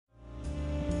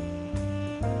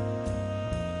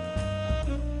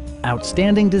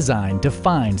Outstanding design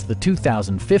defines the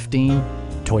 2015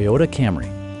 Toyota Camry.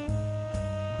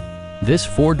 This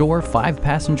four-door,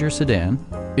 five-passenger sedan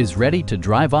is ready to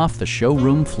drive off the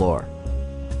showroom floor.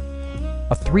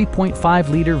 A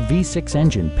 3.5-liter V6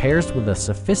 engine pairs with a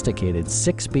sophisticated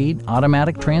six-speed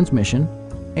automatic transmission,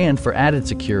 and for added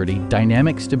security,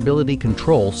 dynamic stability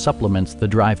control supplements the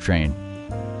drivetrain.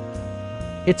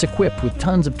 It's equipped with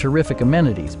tons of terrific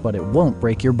amenities, but it won't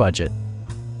break your budget,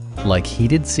 like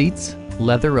heated seats,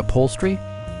 leather upholstery,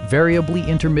 variably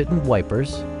intermittent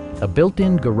wipers, a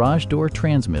built-in garage door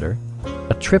transmitter,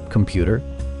 a trip computer,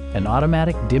 an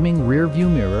automatic dimming rear-view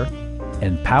mirror,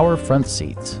 and power front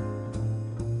seats.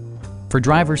 For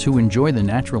drivers who enjoy the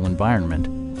natural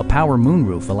environment, a power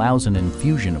moonroof allows an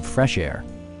infusion of fresh air.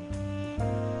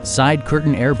 Side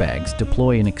curtain airbags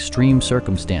deploy in extreme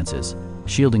circumstances,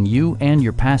 shielding you and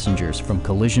your passengers from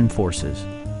collision forces.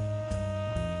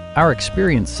 Our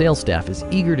experienced sales staff is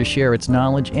eager to share its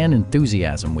knowledge and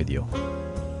enthusiasm with you.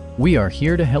 We are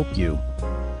here to help you